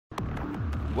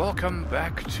Welcome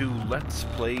back to Let's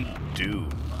Play Doom.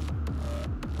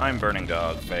 I'm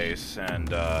BurningDogFace, and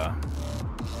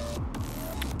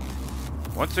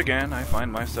once again I find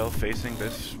myself facing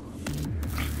this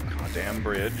goddamn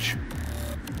bridge.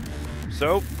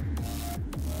 So,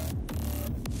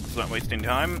 it's not wasting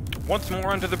time. Once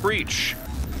more onto the breach.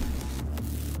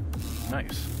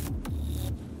 Nice.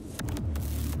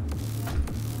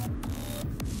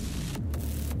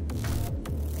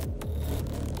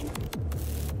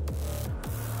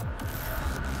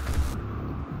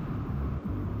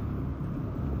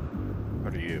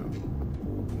 What are you?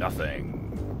 Nothing.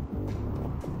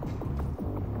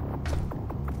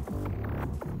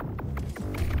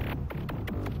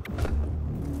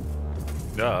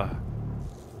 Duh.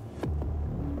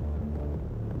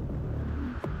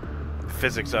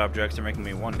 Physics objects are making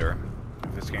me wonder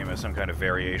if this game has some kind of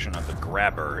variation on the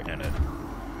grabber in it.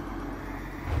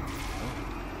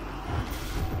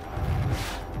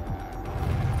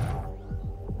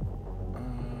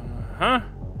 Huh?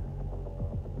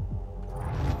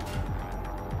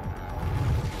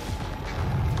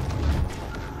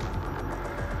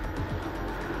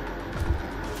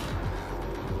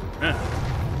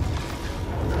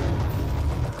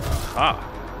 Aha.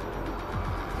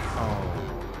 Oh.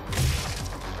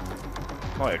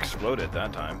 Oh, I exploded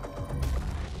that time.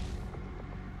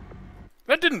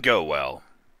 That didn't go well.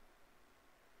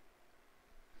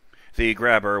 The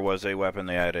grabber was a weapon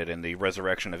they added in the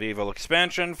Resurrection of Evil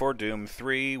expansion for Doom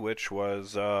 3, which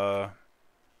was,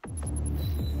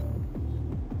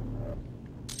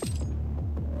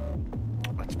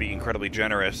 let's be incredibly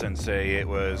generous and say it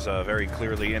was, very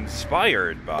clearly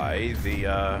inspired by the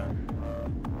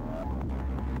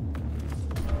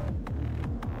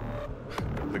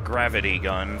gravity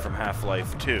gun from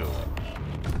Half-Life 2,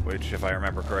 which, if I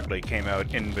remember correctly, came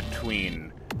out in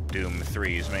between Doom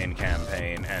 3's main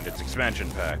campaign and its expansion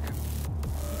pack.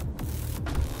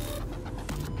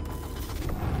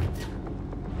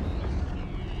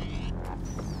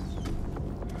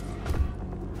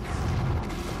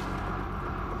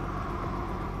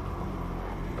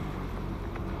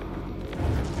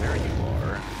 There you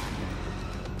are.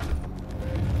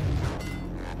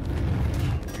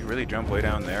 Did you really jump way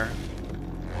down there?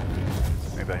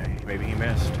 Maybe he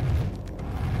missed.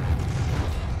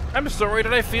 I'm sorry,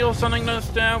 did I feel something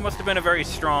just now? Must have been a very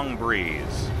strong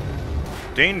breeze.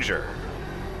 Danger.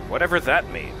 Whatever that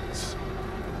means.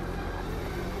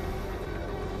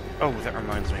 Oh, that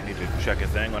reminds me, I need to check a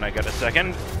thing when I get a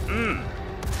second.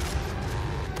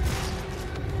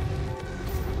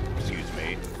 Excuse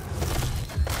me.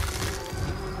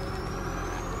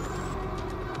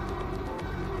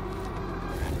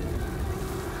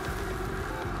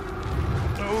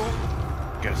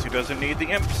 Guess who doesn't need the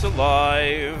imps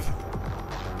alive?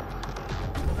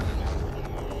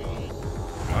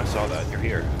 Oh, I saw that. You're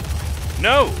here.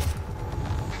 No!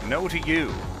 No to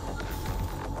you.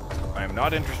 I am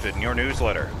not interested in your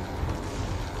newsletter.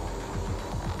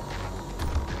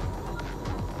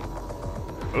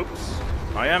 Oops.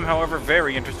 I am, however,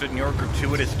 very interested in your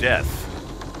gratuitous death.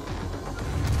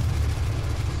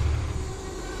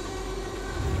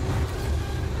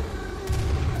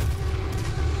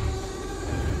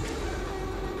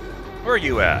 Where are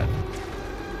you at?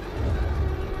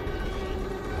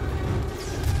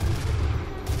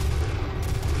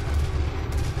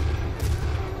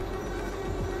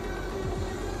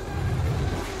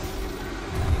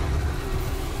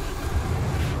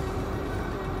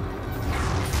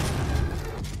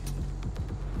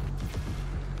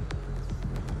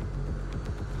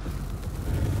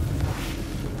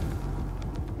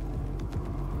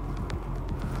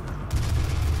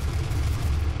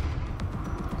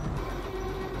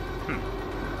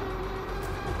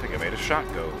 I made a shot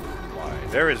go.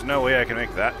 Why? There is no way I can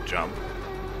make that jump.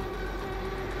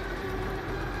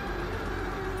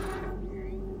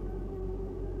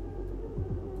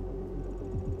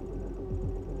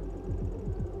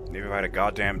 Maybe if I had a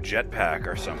goddamn jetpack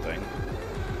or something.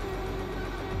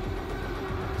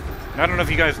 I don't know if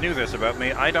you guys knew this about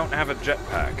me. I don't have a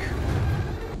jetpack.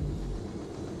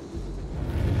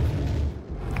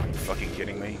 Are you fucking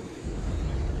kidding me?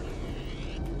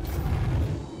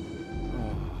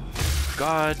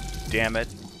 God damn it.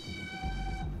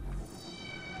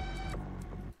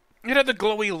 It had the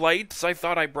glowy lights. I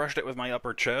thought I brushed it with my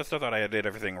upper chest. I thought I did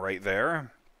everything right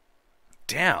there.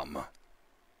 Damn.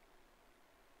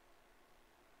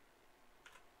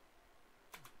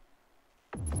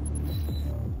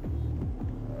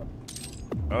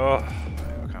 Oh,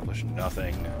 I've accomplished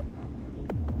nothing.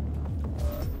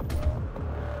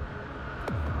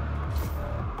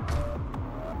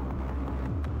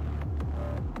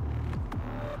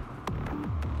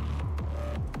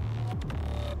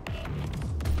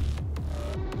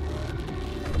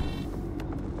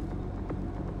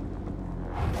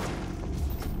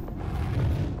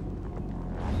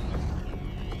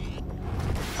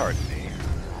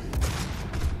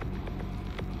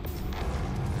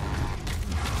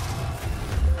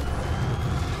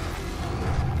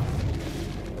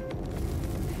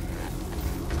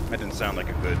 sound like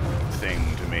a good thing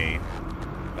to me.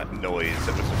 That noise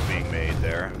that was just being made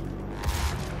there.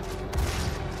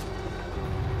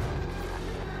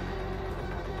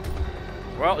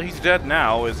 Well, he's dead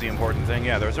now is the important thing.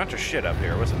 Yeah, there was a bunch of shit up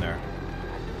here, wasn't there?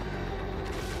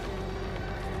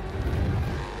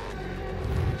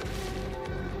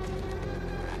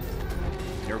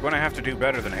 You're going to have to do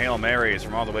better than Hail Marys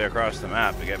from all the way across the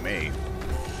map to get me.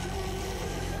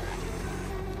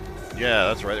 Yeah,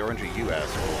 that's right. There were a bunch of you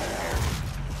assholes in here.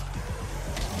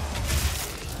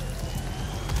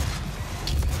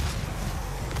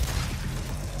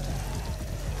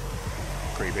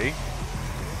 Creepy.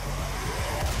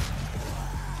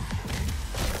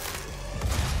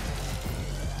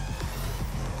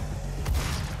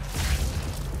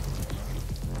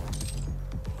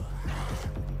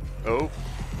 Oh.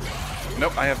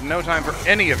 Nope, I have no time for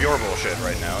any of your bullshit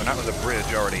right now, and that was a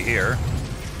bridge already here.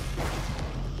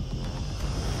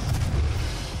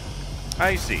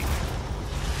 I see.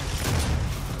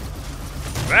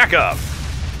 Back up!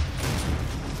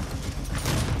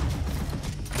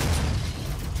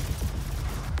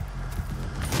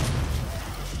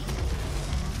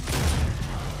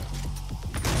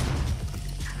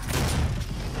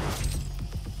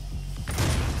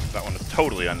 That one was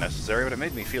totally unnecessary, but it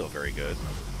made me feel very good.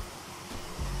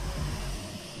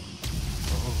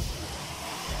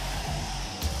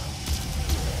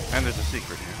 And there's a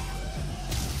secret here.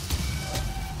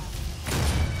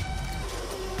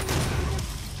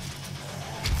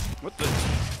 What the?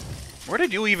 Where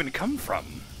did you even come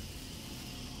from?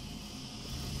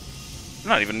 I'm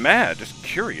not even mad, just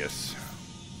curious.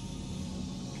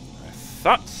 I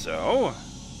thought so.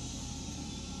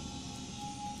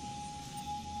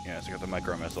 Yes, I got the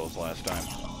micro missiles last time.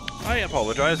 I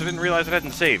apologize, I didn't realize I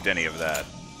hadn't saved any of that.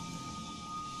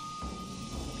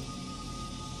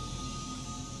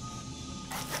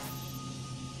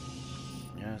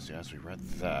 Yes, we read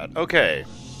that. Okay.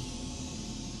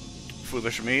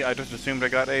 Foolish of me, I just assumed I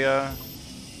got a,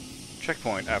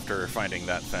 checkpoint after finding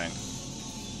that thing.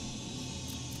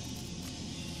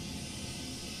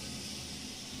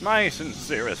 My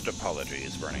sincerest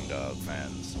apologies, Burning Dog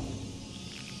fans.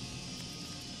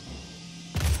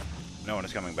 No one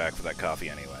is coming back for that coffee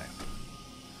anyway.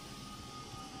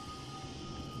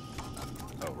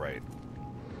 Oh, right.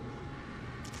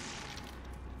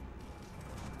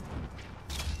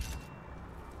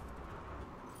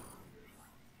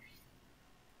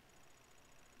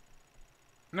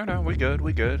 No, we good,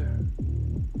 we good.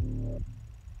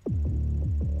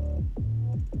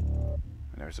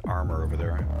 There's armor over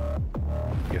there.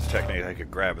 I guess technically I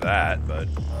could grab that, but...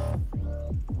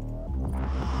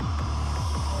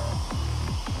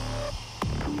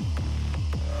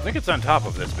 I think it's on top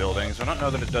of this building, so I don't know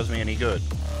that it does me any good.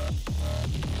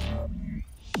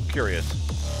 Curious.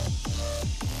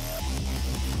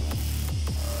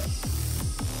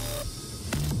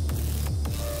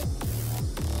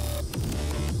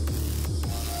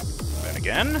 Then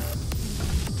again,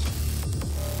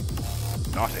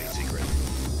 not a secret.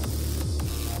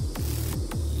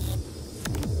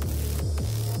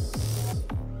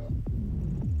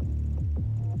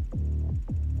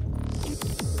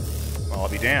 Well, I'll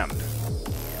be damned.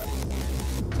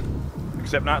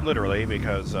 Except not literally,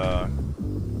 because, I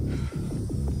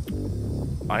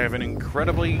have an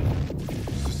incredibly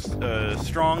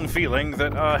strong feeling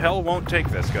that, hell won't take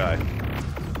this guy.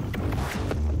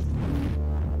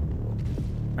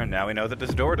 And now we know that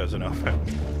this door doesn't open.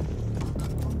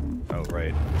 Oh,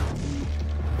 right.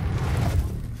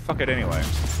 Fuck it anyway.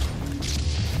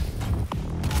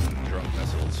 Drone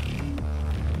missiles.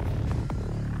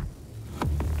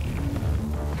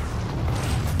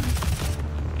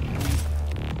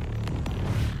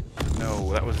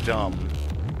 No, that was dumb.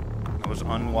 That was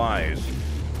unwise.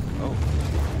 Oh.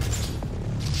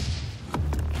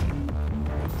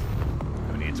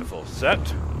 Who needs a full set?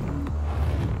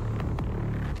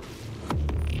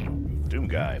 Doom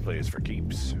guy plays for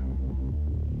keeps.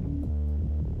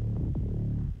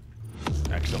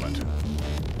 Excellent.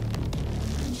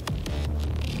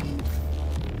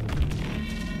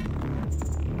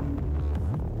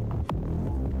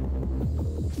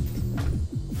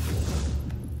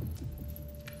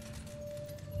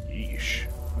 Yeesh.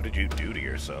 What did you do to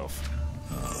yourself?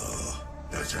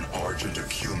 That's an Argent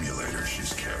accumulator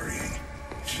she's carrying.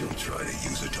 She'll try to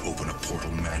use it to open a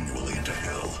portal manually into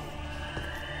hell.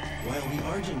 While the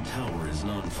Argent Tower is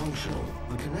non-functional,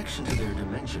 the connection to their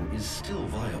dimension is still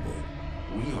viable.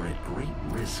 We are at great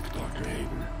risk, Dr.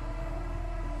 Hayden.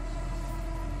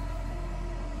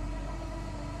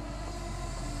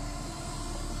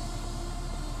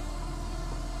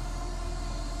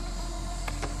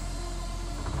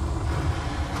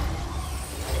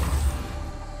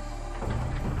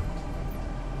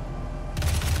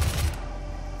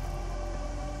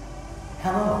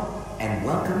 Hello, and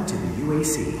welcome to the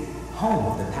UAC, home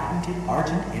of the patented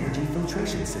Argent Energy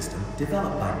Filtration System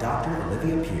developed by Dr.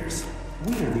 Olivia Pierce.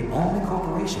 We are the only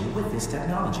corporation with this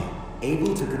technology,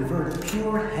 able to convert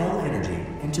pure hell energy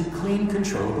into clean,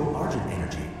 controllable Argent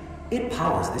energy. It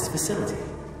powers this facility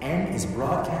and is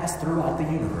broadcast throughout the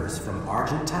universe from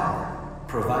Argent Tower,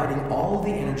 providing all the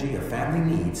energy a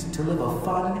family needs to live a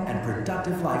fun and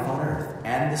productive life on Earth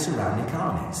and the surrounding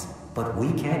colonies. But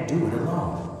we can't do it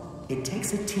alone. It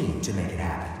takes a team to make it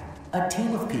happen. A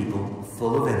team of people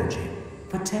full of energy,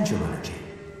 potential energy.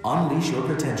 Unleash your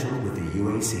potential with the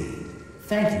UAC.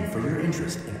 Thank you for your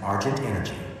interest in Argent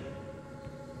Energy.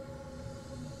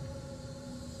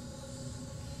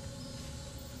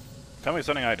 Tell me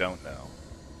something I don't know.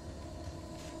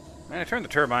 Man, I turned the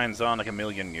turbines on like a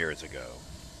million years ago.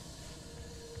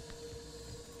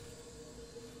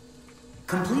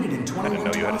 Completed in I didn't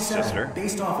know you had a sister. 2127,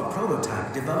 based off a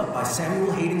prototype developed by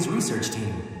Samuel Hayden's research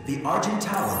team. The Argent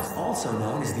Tower, also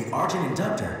known as the Argent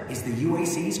Inductor, is the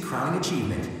UAC's crowning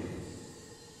achievement.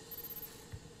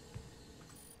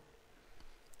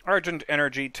 Argent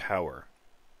Energy Tower.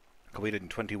 Completed in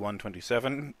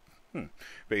 2127.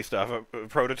 Based off a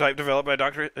prototype developed by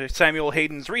Dr. Samuel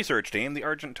Hayden's research team, the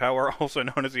Argent Tower, also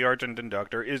known as the Argent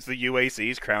Inductor, is the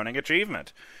UAC's crowning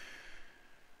achievement.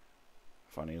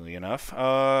 Funnily enough,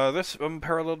 this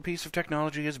unparalleled piece of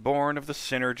technology is born of the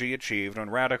synergy achieved when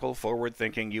radical,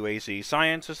 forward-thinking UAC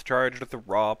science is charged with the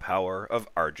raw power of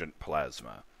Argent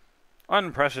plasma.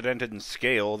 Unprecedented in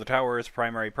scale, the tower's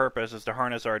primary purpose is to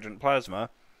harness Argent plasma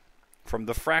from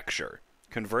the fracture,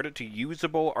 convert it to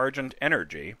usable Argent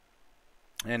energy,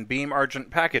 and beam Argent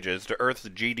packages to Earth's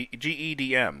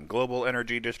GEDM, Global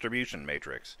Energy Distribution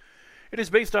Matrix. It is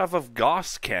based off of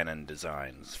Gauss cannon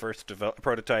designs, first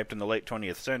prototyped in the late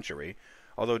 20th century,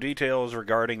 although details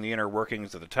regarding the inner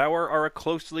workings of the tower are a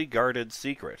closely guarded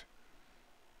secret.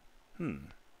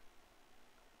 How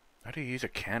do you use a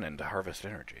cannon to harvest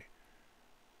energy?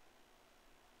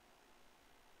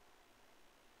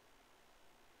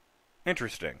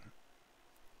 Interesting.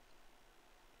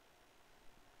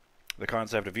 The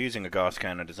concept of using a Gauss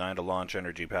cannon designed to launch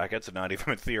energy packets had not even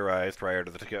been theorized prior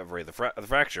to the discovery of the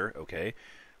fracture, okay,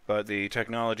 but the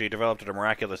technology developed at a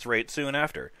miraculous rate soon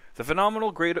after. The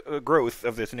phenomenal growth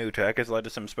of this new tech has led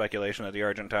to some speculation that the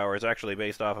Argent Tower is actually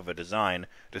based off of a design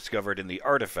discovered in the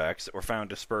artifacts that were found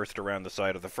dispersed around the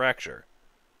site of the fracture.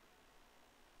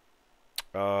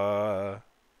 Forgo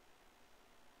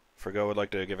would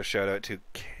like to give a shout out to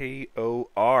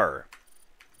KOR.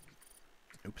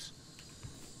 Oops.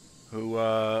 Who,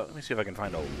 let me see if I can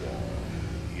find a wall.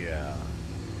 Yeah.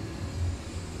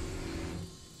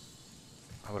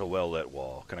 How about a well-lit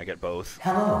wall? Can I get both?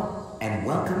 Hello, and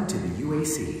welcome to the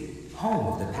UAC, home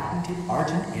of the patented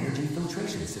Argent Energy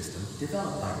Filtration System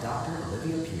developed by Dr.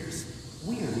 Olivia Pierce.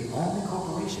 We are the only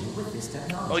corporation with this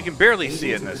technology. Well, you can barely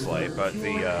see it in this light, but the,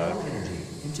 energy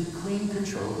into clean,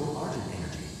 controllable Argent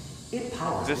energy. It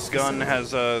powers this gun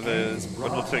has,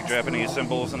 what looks like Japanese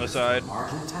symbols on the side.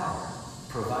 Argent Tower,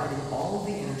 providing all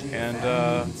the energy and,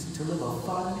 needs to live a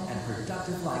fun and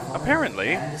productive life on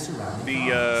apparently,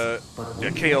 the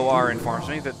KOR informs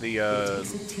me that the,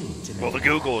 well, the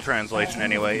Google translation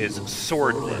anyway is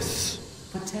swordless.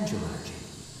 Potential energy.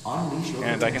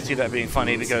 And I can see that being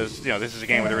funny because, you know, this is a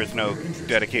game where there is no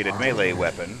dedicated melee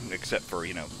weapon, except for,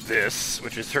 you know, this,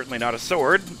 which is certainly not a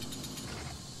sword.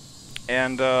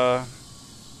 And,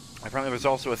 apparently there's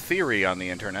also a theory on the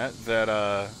internet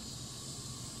that,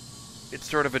 it's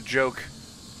sort of a joke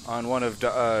on one of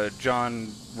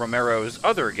John Romero's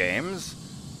other games,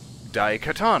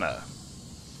 Daikatana.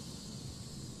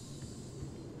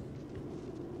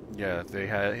 Yeah,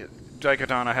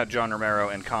 Daikatana had John Romero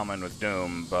in common with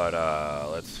Doom, but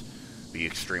let's be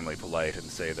extremely polite and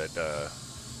say that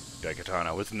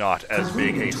Daikatana was not as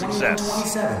big a success.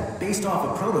 2127, based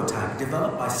off a prototype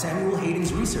developed by Samuel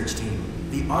Hayden's research team.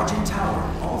 The Argent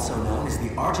Tower, also known as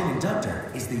the Argent Inductor,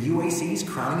 is the UAC's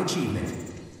crowning achievement.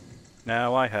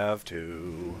 Now I have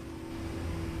to...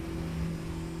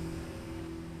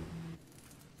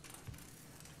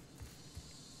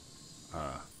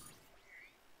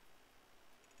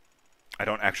 I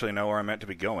don't actually know where I'm meant to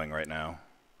be going right now.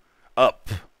 Up.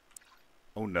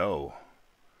 Oh no.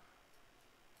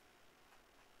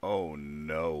 Oh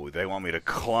no, they want me to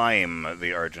climb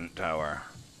the Argent Tower.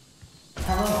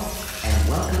 Hello, and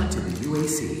welcome to the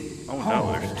UAC. Oh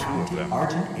no, there's two of them.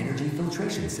 Argent Energy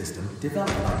Filtration System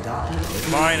developed by Dr.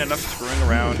 Fine, enough screwing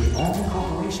around. The only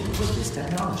corporation with this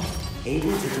technology,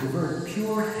 able to convert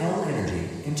pure hell energy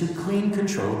into clean,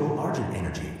 controllable Argent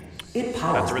energy. It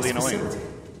powers That's really this annoying. facility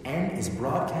and is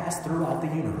broadcast throughout the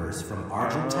universe from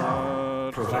Argent Tower,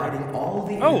 providing all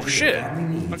the Oh, energy shit. a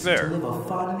family Look needs there. to live a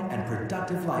fun and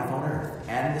productive life on Earth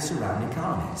and the surrounding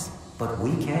colonies. But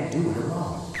we can't do it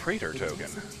alone. Crater token.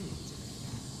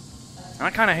 I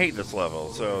kind of hate this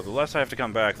level, so the less I have to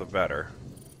come back, the better.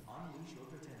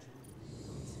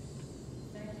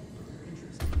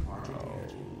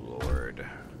 Oh, Lord.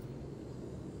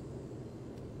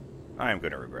 I am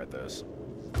going to regret this.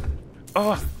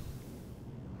 Oh!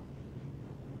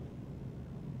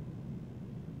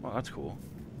 Well, that's cool.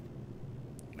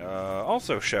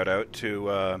 Also, shout out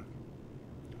to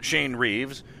Shane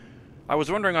Reeves. I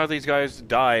was wondering how these guys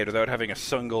died without having a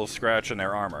single scratch in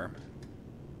their armor.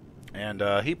 And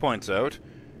he points out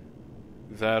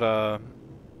that,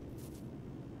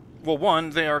 well,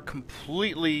 one, they are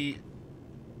completely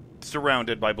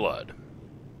surrounded by blood.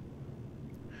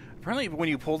 Apparently, when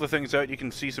you pull the things out, you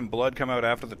can see some blood come out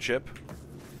after the chip.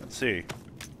 Let's see.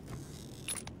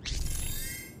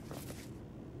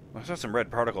 I saw some red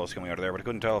particles coming out of there, but I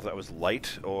couldn't tell if that was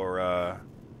light or,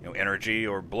 you know, energy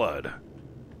or blood.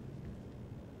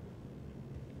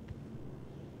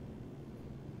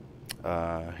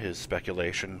 His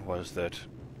speculation was that...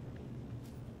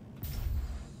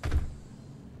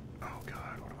 Oh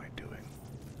god, what am I doing?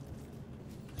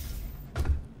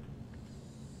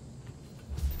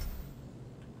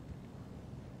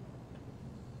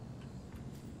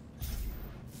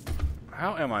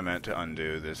 How am I meant to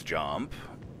undo this jump?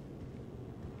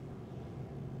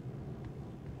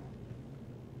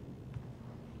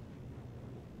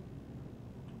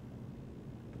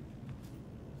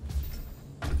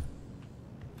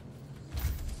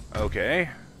 Okay.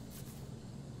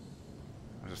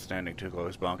 I was just standing too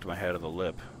close, bonked my head on the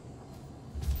lip.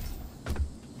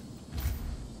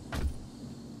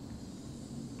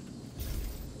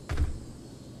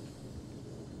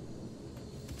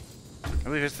 I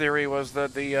believe his theory was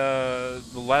that the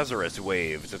Lazarus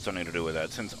waves had something to do with that,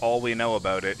 since all we know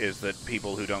about it is that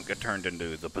people who don't get turned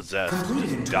into the possessed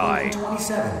Completed in die.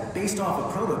 2027, based off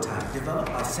a prototype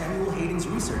developed by Samuel Hayden's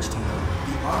research team,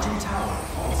 the Argent Tower,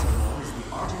 also known as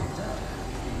the Argent Duct.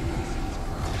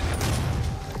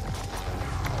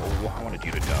 Oh, I wanted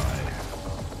you to die.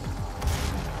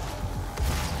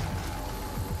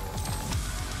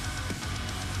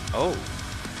 Oh.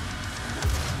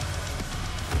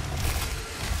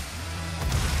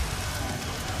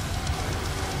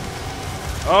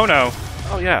 Oh no.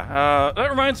 Oh yeah, that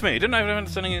reminds me. Didn't I have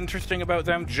something interesting about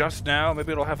them just now?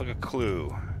 Maybe it'll have like a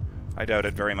clue. I doubt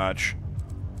it very much.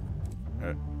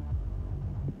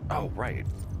 Oh, right.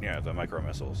 Yeah, the micro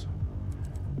missiles.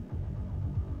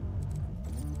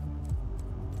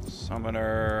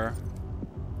 Summoner.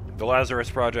 The Lazarus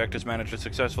Project has managed to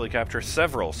successfully capture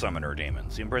several summoner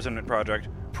demons. The imprisonment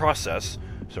process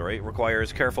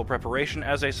requires careful preparation,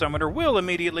 as a summoner will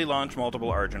immediately launch multiple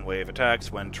Argent Wave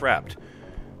attacks when trapped.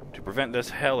 To prevent this,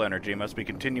 hell energy must be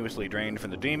continuously drained from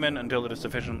the demon until it is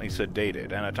sufficiently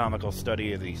sedated. Anatomical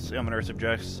study of the summoner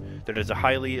suggests that it is a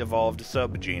highly evolved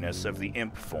subgenus of the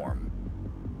imp form.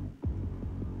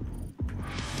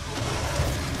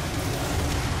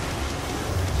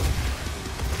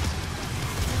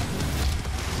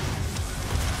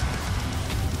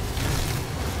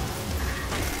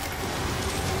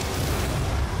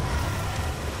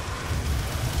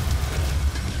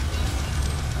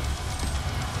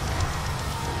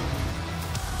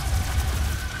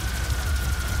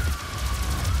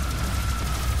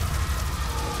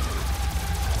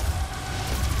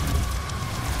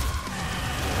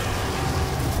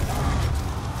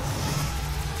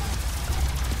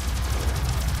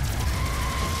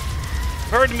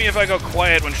 Pardon me if I go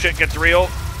quiet when shit gets real.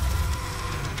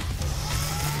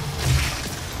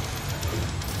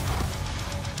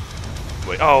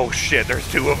 Wait, oh shit, there's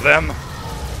two of them.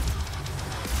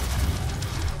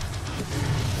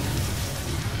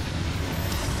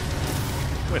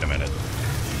 Wait a minute.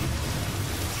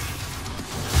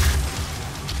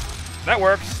 That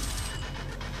works.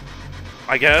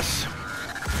 I guess.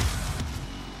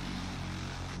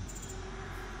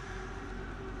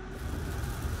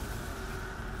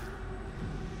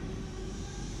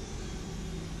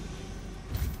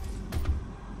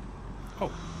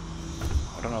 Oh.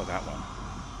 I don't know that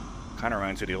one. Kind of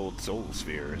reminds me of the old soul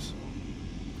spheres.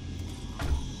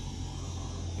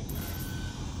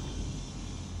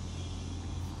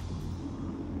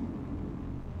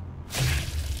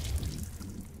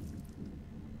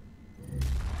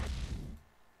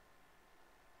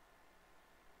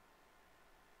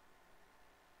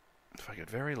 If I get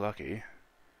very lucky,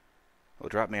 it'll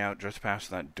drop me out just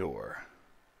past that door.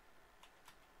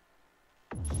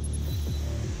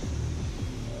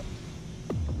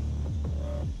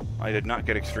 I did not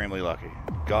get extremely lucky.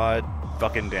 God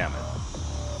fucking damn it.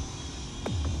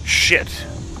 Shit!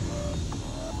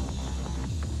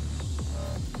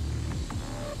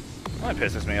 Well, that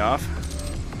pisses me off.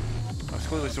 I was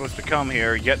clearly supposed to come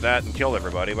here, get that, and kill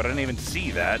everybody, but I didn't even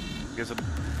see that because of the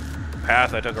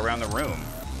path I took around the room.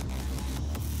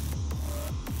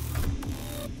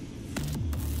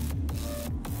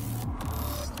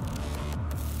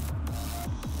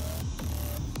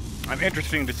 I'm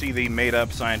interested to see the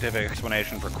made-up scientific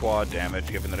explanation for quad damage,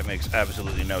 given that it makes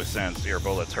absolutely no sense. Your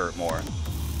bullets hurt more.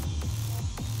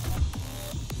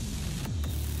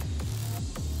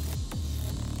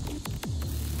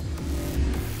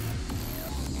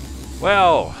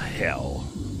 Well, hell.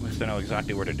 At least I know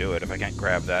exactly where to do it if I can't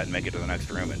grab that and make it to the next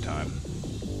room in time.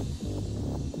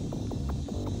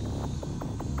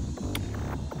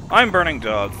 I'm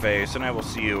BurningDogFace, and I will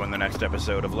see you in the next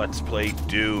episode of Let's Play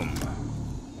Doom.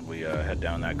 We head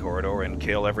down that corridor and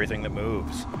kill everything that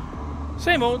moves.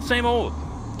 Same old, same old.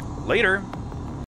 Later.